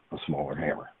call a smaller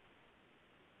hammer.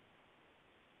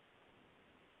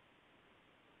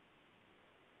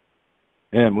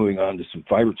 And moving on to some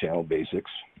fiber channel basics.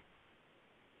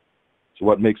 So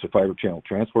what makes a fiber channel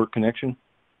transport connection?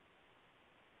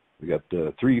 We got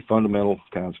three fundamental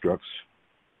constructs.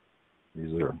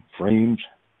 These are frames,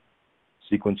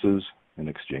 sequences, and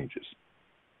exchanges.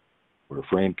 Where a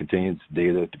frame contains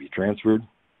data to be transferred,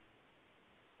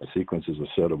 a sequence is a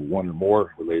set of one or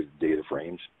more related data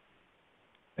frames,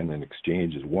 and an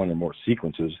exchange is one or more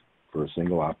sequences for a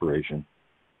single operation,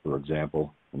 for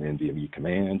example, an NVMe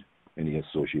command, any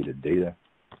associated data,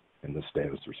 and the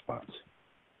status response.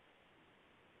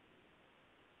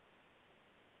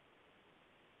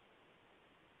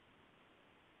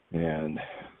 And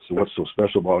so what's so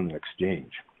special about an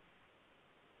exchange?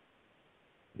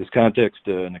 In this context,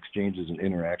 an exchange is an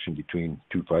interaction between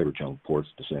two fiber channel ports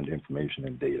to send information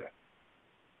and data.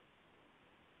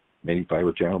 Many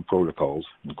fiber channel protocols,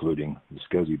 including the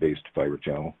SCSI-based fiber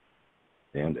channel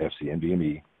and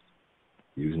FCNVMe,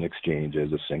 use an exchange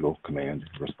as a single command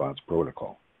response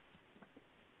protocol.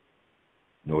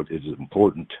 Note it is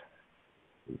important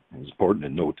to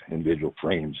note individual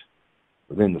frames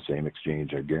within the same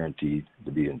exchange are guaranteed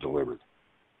to be delivered.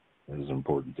 That is an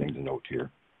important thing to note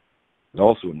here. And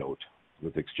also note,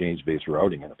 with exchange-based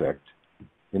routing in effect,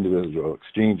 individual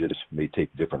exchanges may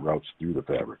take different routes through the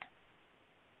fabric,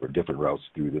 or different routes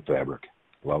through the fabric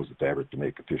allows the fabric to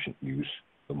make efficient use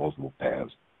of multiple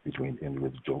paths between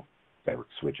individual fabric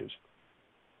switches.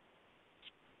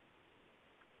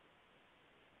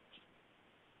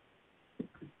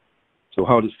 So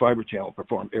how does fiber channel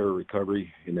perform error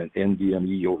recovery in an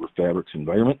NVMe over fabrics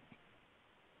environment?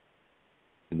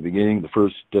 In the beginning, the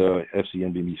first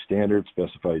FCNVMe standard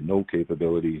specified no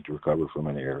capability to recover from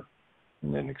an error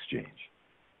in an exchange.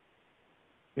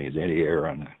 It means any error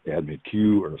on the admit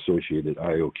queue or associated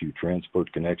IO-queue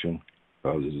transport connection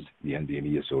causes the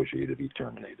NVMe associated to be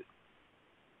terminated.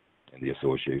 And the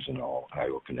association of all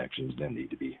IO connections then need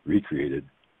to be recreated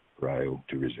for IO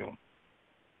to resume.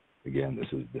 Again,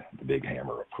 this is the big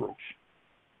hammer approach.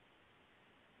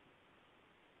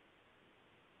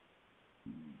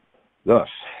 Thus,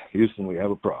 Houston, we have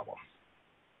a problem.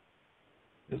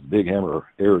 As the big hammer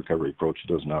error recovery approach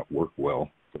does not work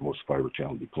well for most fiber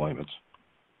channel deployments,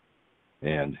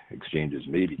 and exchanges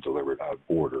may be delivered out of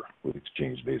order with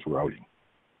exchange-based routing,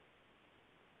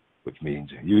 which means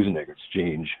using an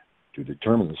exchange to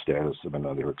determine the status of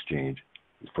another exchange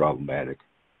is problematic,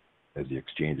 as the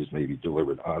exchanges may be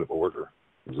delivered out of order,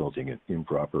 resulting in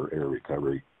improper error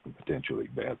recovery and potentially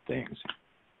bad things.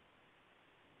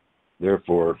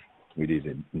 Therefore, we need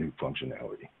a new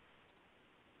functionality.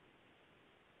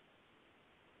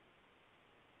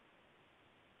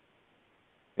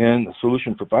 And the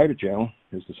solution for fiber channel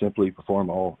is to simply perform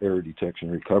all error detection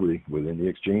and recovery within the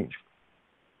exchange.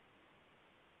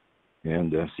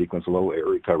 And sequence level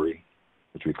error recovery,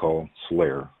 which we call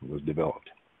SLARE, was developed.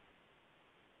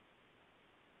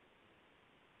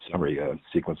 Summary,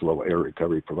 sequence level error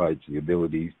recovery provides the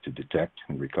ability to detect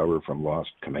and recover from lost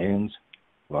commands,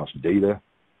 lost data,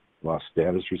 lost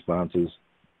status responses,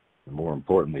 and more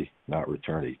importantly, not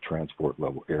return a transport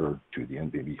level error to the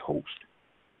NVMe host.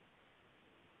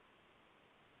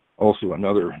 Also,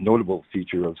 another notable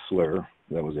feature of SLARE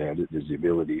that was added is the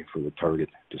ability for the target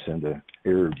to send an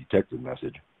error detected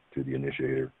message to the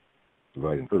initiator,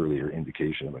 providing earlier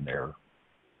indication of an error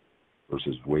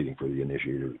versus waiting for the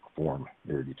initiator to perform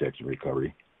error detection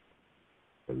recovery.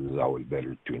 But it is always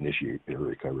better to initiate error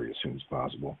recovery as soon as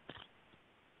possible.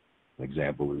 An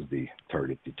example is the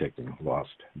target detecting lost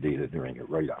data during a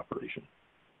write operation.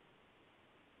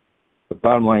 The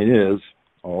bottom line is,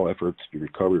 all efforts to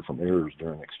recover from errors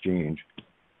during exchange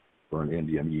for an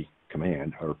NVMe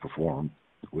command are performed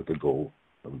with the goal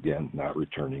of, again, not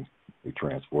returning a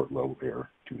transport level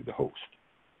error to the host.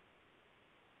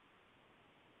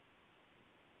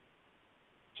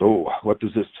 So what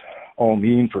does this all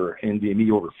mean for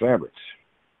NVMe over fabrics?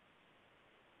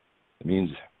 It means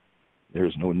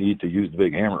there's no need to use the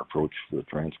big hammer approach for the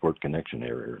transport connection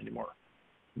error anymore.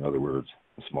 In other words,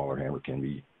 a smaller hammer can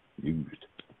be used,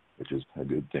 which is a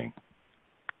good thing.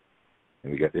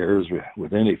 And we got errors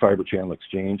within a fiber channel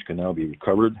exchange can now be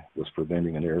recovered, thus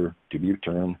preventing an error to be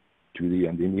returned to the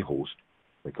NVMe host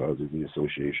that causes the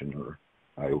association or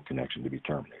IO connection to be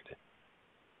terminated.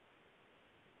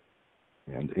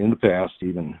 And in the past,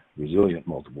 even resilient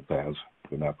multiple paths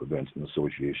could not prevent an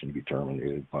association to be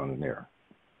terminated upon an error.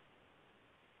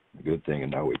 A good thing,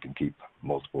 and now we can keep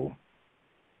multiple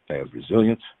paths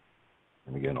resilient,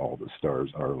 and again, all the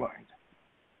stars are aligned.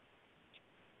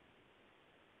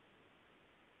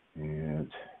 And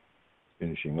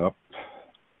finishing up,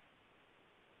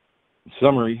 in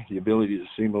summary, the ability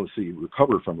to seamlessly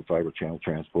recover from a fiber channel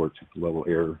transport level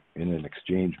error in an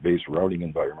exchange-based routing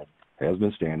environment has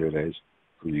been standardized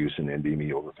for use in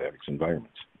NVMe over fabrics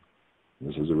environments.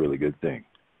 This is a really good thing.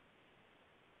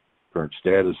 Current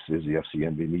status is the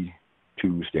FCNVMe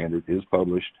 2 standard is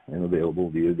published and available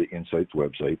via the Insights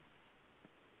website.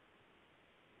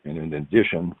 And in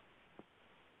addition,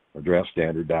 a draft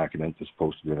standard document is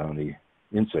posted on the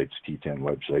Insights T10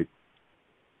 website.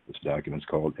 This document is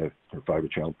called Fiber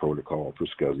Channel Protocol for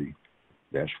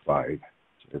SCSI-5,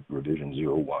 revision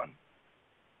 01.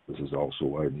 This is also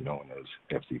widely known as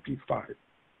FCP5.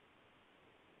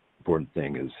 Important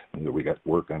thing is that we got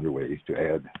work underway to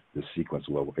add this sequence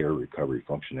level error recovery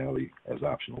functionality as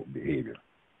optional behavior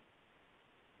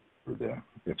for the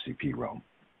FCP realm.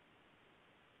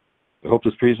 I hope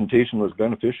this presentation was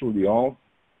beneficial to you all.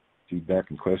 Feedback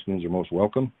and questions are most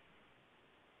welcome.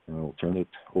 I'll turn it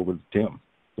over to Tim.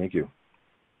 Thank you.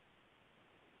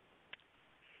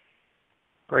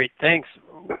 Great, thanks.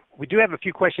 We do have a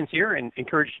few questions here, and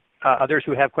encourage others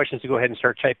who have questions to go ahead and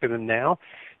start typing them now.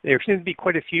 There seems to be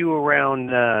quite a few around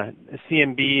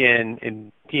CMB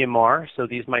and PMR, so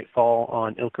these might fall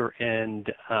on Ilker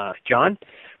and John.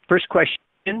 First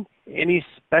question, any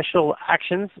special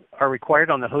actions are required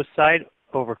on the host side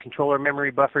over controller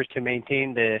memory buffers to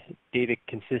maintain the data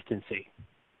consistency?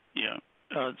 Yeah,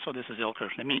 so this is Ilker.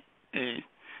 Let me,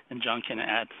 and John can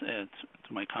add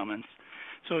to my comments.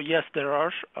 So yes, there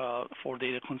are for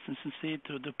data consistency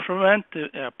to prevent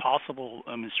the possible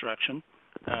misdirection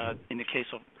in the case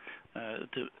of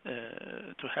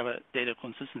to have a data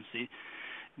consistency.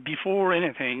 Before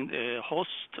anything, the host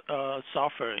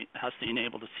software has to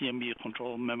enable the CMB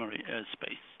control memory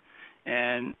space,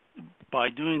 and by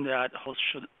doing that, host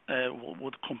should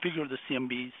would configure the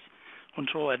CMB's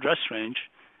control address range,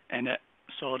 and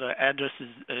so the addresses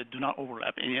do not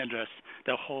overlap any address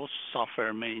the host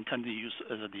software may intend to use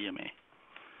as a DMA.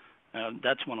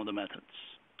 That's one of the methods,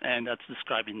 and that's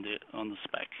described in on the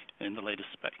spec, in the latest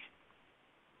spec.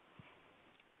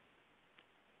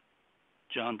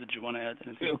 John, did you want to add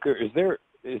anything? Ilker,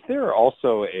 is there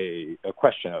also a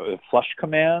question, a flush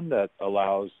command that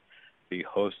allows the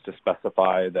host to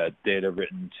specify that data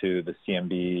written to the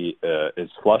CMB is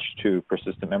flushed to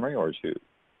persistent memory or to?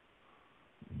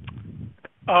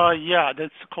 Yeah,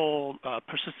 that's called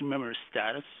persistent memory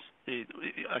status.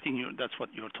 I think that's what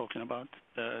you're talking about.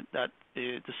 That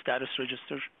the status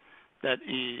register that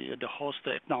the host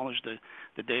acknowledge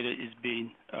the data is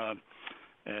being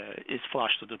is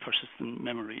flushed to the persistent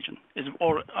memory region,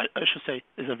 or I should say,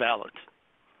 is a valid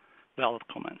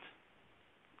comment.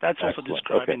 That's also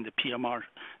described in the PMR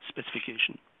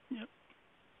specification. Yep.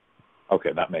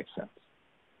 Okay, that makes sense.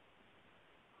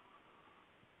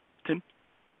 Tim?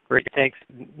 Great, thanks.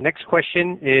 Next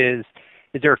question is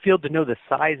there a field to know the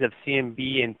size of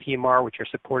CMB and PMR which are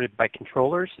supported by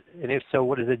controllers? And if so,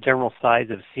 what is the general size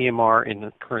of CMR in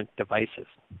the current devices?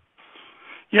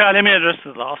 Yeah, let me address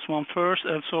the last one first.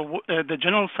 The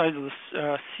general size of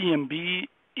the CMB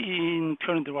in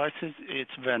current devices,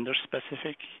 it's vendor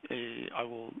specific. I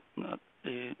will not,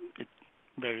 it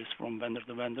varies from vendor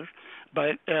to vendor.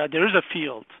 But there is a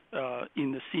field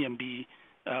in the CMB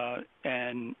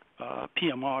and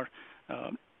PMR,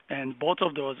 and both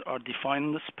of those are defined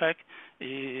in the spec.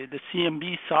 The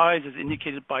CMB size is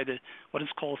indicated by what is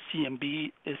called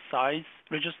CMB size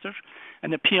register,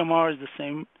 and the PMR is the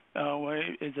same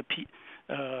way as a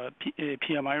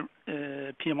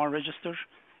PMR register.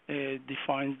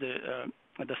 Defines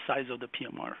the size of the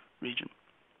PMR region.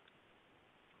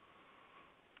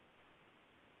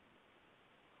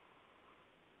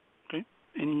 Okay.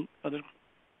 Any other,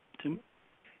 Tim?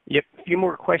 Yep. A few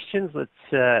more questions.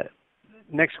 Let's.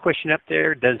 Next question up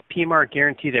there: does PMR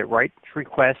guarantee that write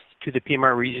requests to the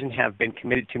PMR region have been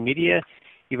committed to media,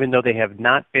 even though they have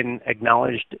not been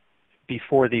acknowledged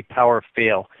before the power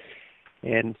fail?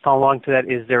 And follow along to that: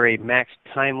 is there a max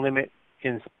time limit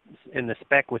in the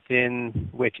spec within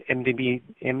which NVMe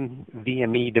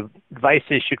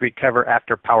devices should recover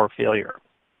after power failure?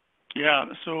 Yeah,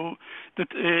 so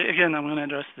again, I'm going to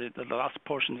address the last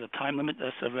portion, the time limit.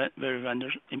 That's very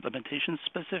vendor implementation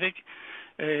specific.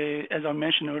 As I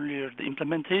mentioned earlier, the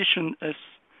implementation is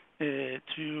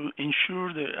to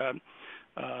ensure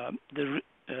the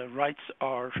writes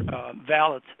are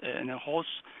valid and the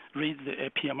host reads the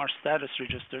PMR status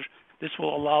register. This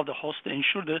will allow the host to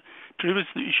ensure the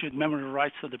previously issued memory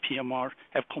writes of the PMR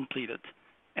have completed,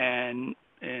 and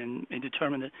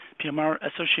determine the PMR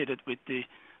associated with the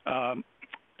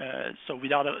so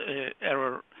without an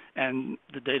error, and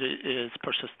the data is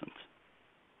persistent.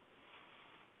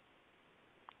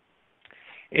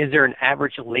 Is there an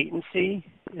average latency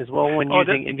as well when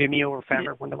using NVMe over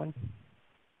Fabric 1-to-1?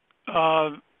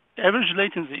 Average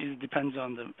latency depends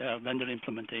on the vendor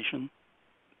implementation.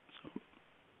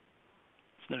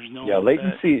 There's no,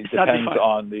 latency depends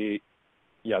on the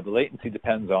latency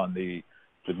depends on the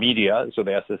media, so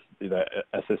the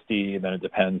SSD, and then it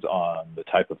depends on the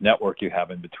type of network you have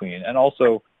in between, and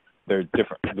also they're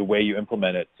different the way you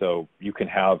implement it. So you can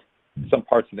have some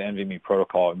parts of the NVMe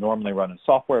protocol normally run in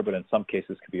software, but in some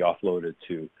cases can be offloaded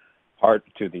to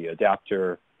the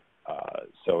adapter.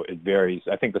 So it varies.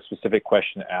 I think the specific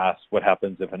question asks what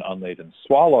happens if an unladen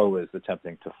swallow is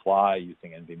attempting to fly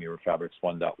using NVMe over Fabrics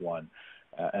 1.1.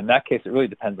 In that case, it really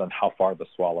depends on how far the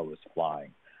swallow is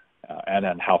flying and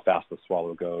on how fast the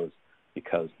swallow goes,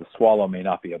 because the swallow may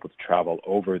not be able to travel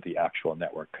over the actual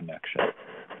network connection.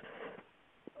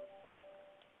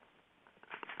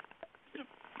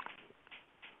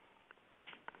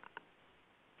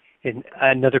 And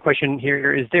another question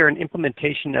here, is there an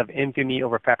implementation of NVMe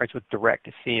over fabrics with direct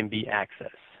CMB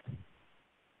access?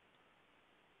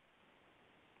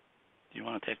 Do you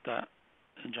want to take that,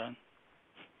 John?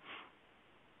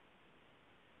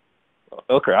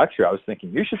 Ilker, actually, I was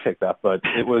thinking you should take that, but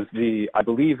it was I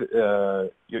believe, okay,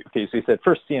 so you said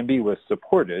first CMB was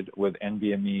supported with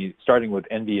NVMe, starting with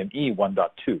NVMe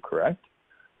 1.2, correct?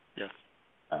 Yes.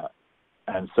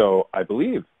 And so I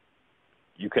believe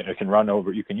you can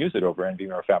use it over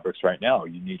NVMe or fabrics right now.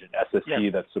 You need an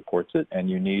SSD that supports it, and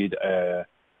you need a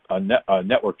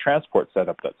network transport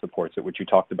setup that supports it, which you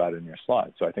talked about in your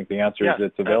slide. So I think the answer is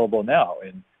it's available now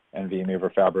in NVMe over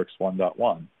fabrics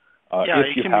 1.1.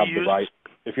 If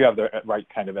you have the right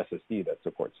kind of SSD that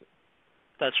supports it.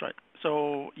 That's right.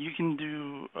 So you can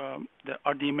do the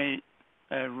RDMA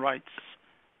writes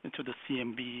into the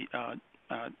CMB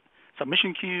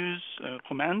submission queues,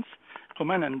 command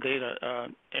and data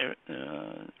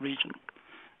region.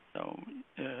 So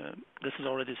this is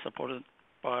already supported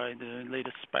by the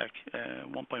latest spec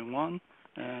 1.1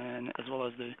 and as well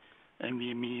as the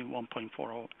NVMe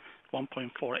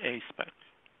 1.4a spec.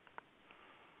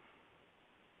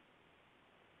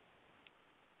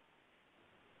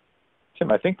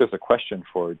 Tim, I think there's a question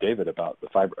for David about the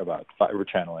fiber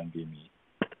channel NVMe.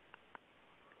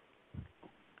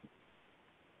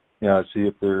 Yeah, see,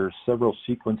 if there are several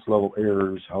sequence level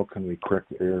errors, how can we correct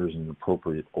the errors in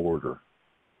appropriate order?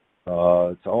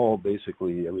 It's all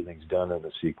basically, everything's done in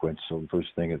a sequence. So the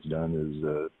first thing it's done is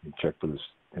you check for this,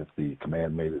 if the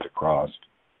command made it across,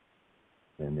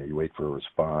 and you wait for a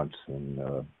response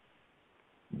and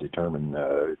determine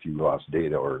if you lost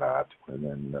data or not, and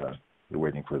then you're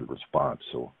waiting for the response.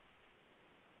 So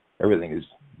everything is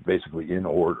basically in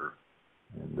order.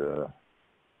 And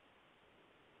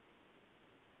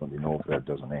let me know if that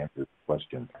doesn't answer the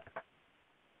question.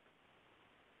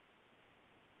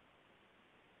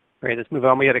 Great, let's move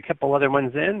on. We had a couple other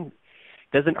ones in.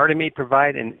 Doesn't RDMA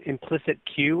provide an implicit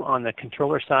queue on the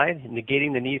controller side,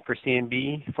 negating the need for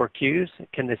CMB for queues?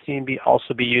 Can the CMB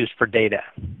also be used for data?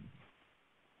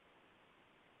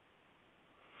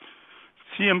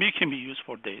 CMB can be used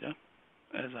for data,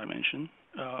 as I mentioned,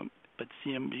 but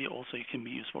CMB also can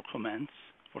be used for commands,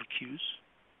 for queues.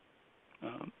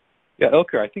 Yeah,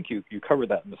 Ilker, I think you covered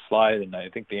that in the slide, and I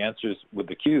think the answer is with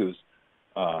the queues.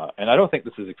 And I don't think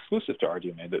this is exclusive to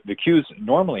RDMA. The queues,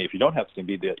 normally, if you don't have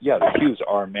CMB, the queues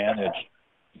are managed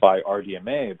by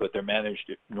RDMA, but they're managed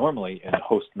normally in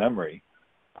host memory,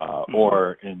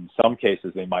 or in some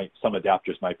cases, some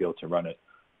adapters might be able to run it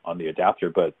on the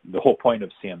adapter. But the whole point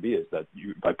of CMB is that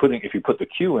if you put the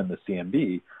queue in the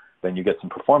CMB, then you get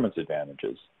some performance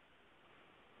advantages.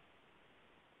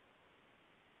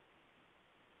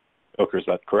 Ilker, is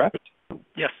that correct?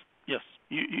 Yes,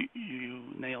 you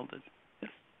nailed it.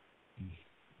 Yes.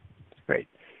 Great.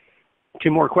 Two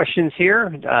more questions here.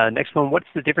 Next one, what's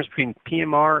the difference between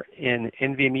PMR in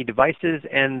NVMe devices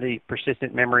and the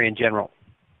persistent memory in general?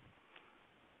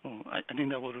 Oh, I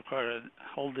think that would require a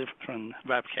whole different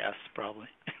webcast, probably.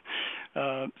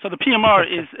 So the PMR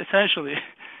is essentially,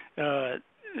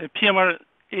 PMR,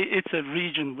 it's a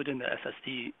region within the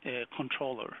SSD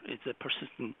controller. It's a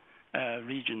persistent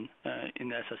region in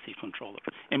the SSD controller,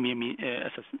 NVMe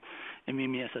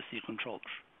SSD controller.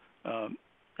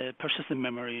 Persistent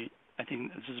memory, I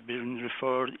think this has been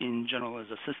referred in general as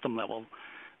a system level.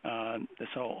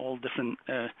 So all different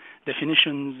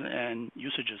definitions and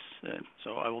usages.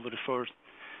 So I will refer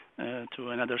to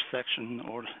another section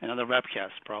or another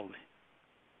webcast probably.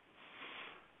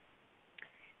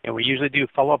 And we usually do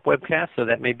follow-up webcasts, so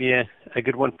that may be a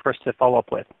good one for us to follow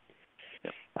up with.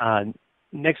 Yep.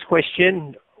 Next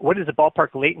question, what is the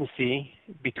ballpark latency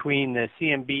between the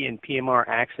CMB and PMR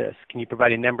access? Can you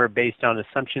provide a number based on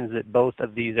assumptions that both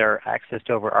of these are accessed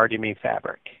over RDMA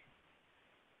fabric?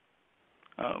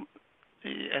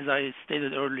 As I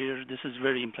stated earlier, this is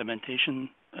very implementation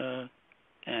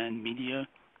and media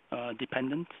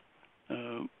dependent.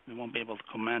 We won't be able to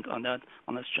comment on that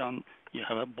unless, John, you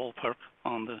have a ballpark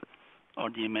on the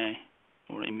RDMA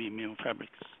or NVMe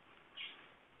fabrics.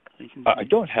 I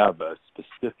don't have a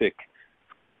specific,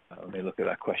 let me look at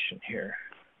that question here.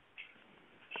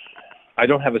 I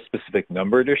don't have a specific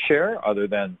number to share other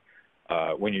than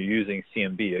when you're using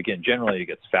CMB, again, generally it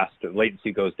gets faster,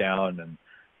 latency goes down, and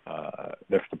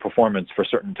the performance for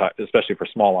certain types, especially for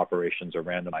small operations or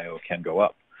random I/O, can go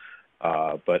up.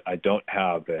 But I don't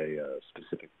have a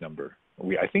specific number.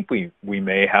 I think we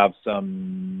may have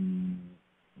some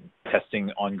testing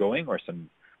ongoing or some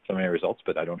results,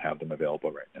 but I don't have them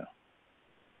available right now.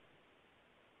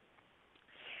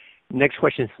 Next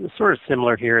question is sort of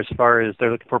similar here as far as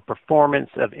they're looking for performance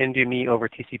of NVMe over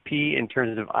TCP in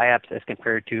terms of IOPS as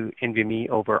compared to NVMe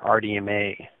over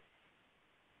RDMA.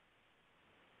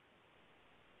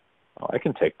 I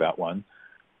can take that one.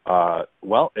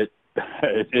 Well, it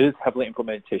is heavily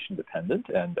implementation dependent,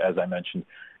 and as I mentioned,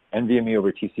 NVMe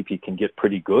over TCP can get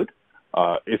pretty good.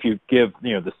 If you give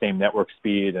the same network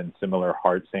speed and similar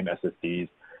same SSDs,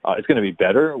 it's going to be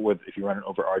better if you run it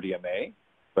over RDMA.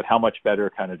 But how much better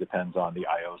kind of depends on the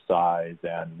I/O size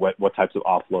and what types of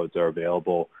offloads are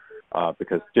available,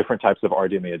 because different types of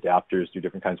RDMA adapters do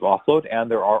different kinds of offload,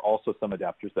 and there are also some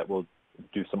adapters that will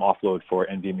do some offload for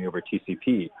NVMe over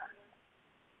TCP.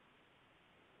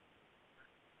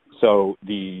 So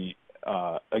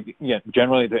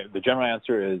generally the general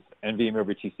answer is NVMe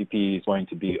over TCP is going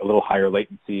to be a little higher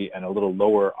latency and a little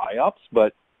lower IOPS,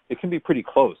 but it can be pretty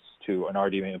close to an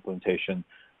RDMA implementation,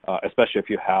 especially if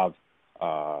you have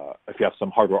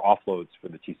some hardware offloads for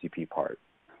the TCP part.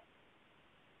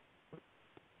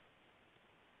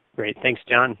 Great, thanks,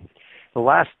 John. The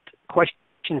last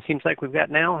question seems like we've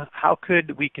got now: how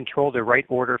could we control the right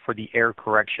order for the error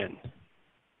correction?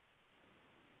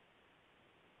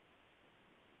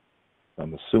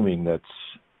 I'm assuming that's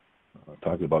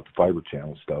talking about the fiber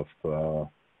channel stuff. The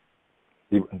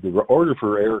order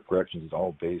for error corrections is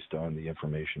all based on the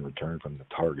information returned from the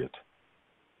target,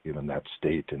 given that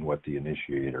state and what the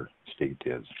initiator state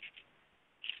is.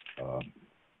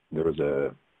 There was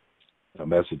a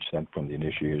message sent from the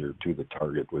initiator to the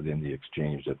target within the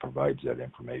exchange that provides that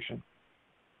information.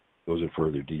 Those are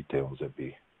further details I'd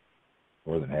be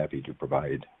more than happy to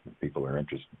provide if people are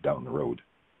interested down the road.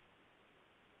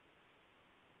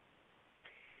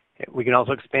 We can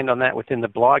also expand on that within the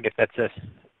blog if that's an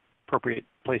appropriate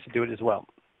place to do it as well.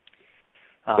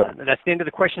 That's the end of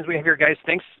the questions we have here, guys.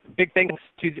 Big thanks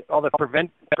to all the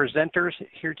presenters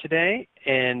here today,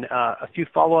 and a few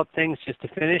follow-up things just to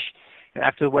finish.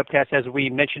 After the webcast, as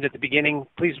we mentioned at the beginning,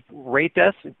 please rate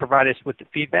us and provide us with the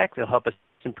feedback. They'll help us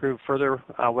improve further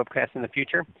webcasts in the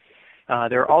future.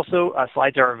 There are also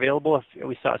slides are available. If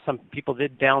we saw some people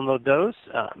did download those,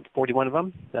 41 of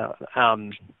them.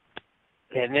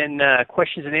 And then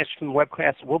questions and answers from the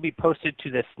webcast will be posted to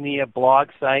the SNIA blog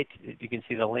site. You can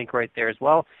see the link right there as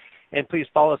well. And please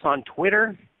follow us on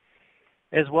Twitter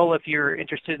as well if you're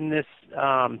interested in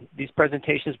these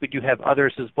presentations. We do have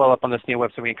others as well up on the SNIA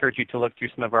website. We encourage you to look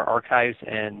through some of our archives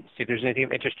and see if there's anything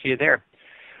of interest to you there.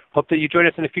 Hope that you join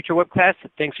us in a future webcast.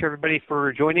 Thanks for everybody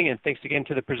for joining, and thanks again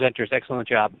to the presenters. Excellent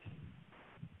job.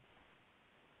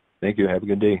 Thank you. Have a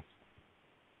good day.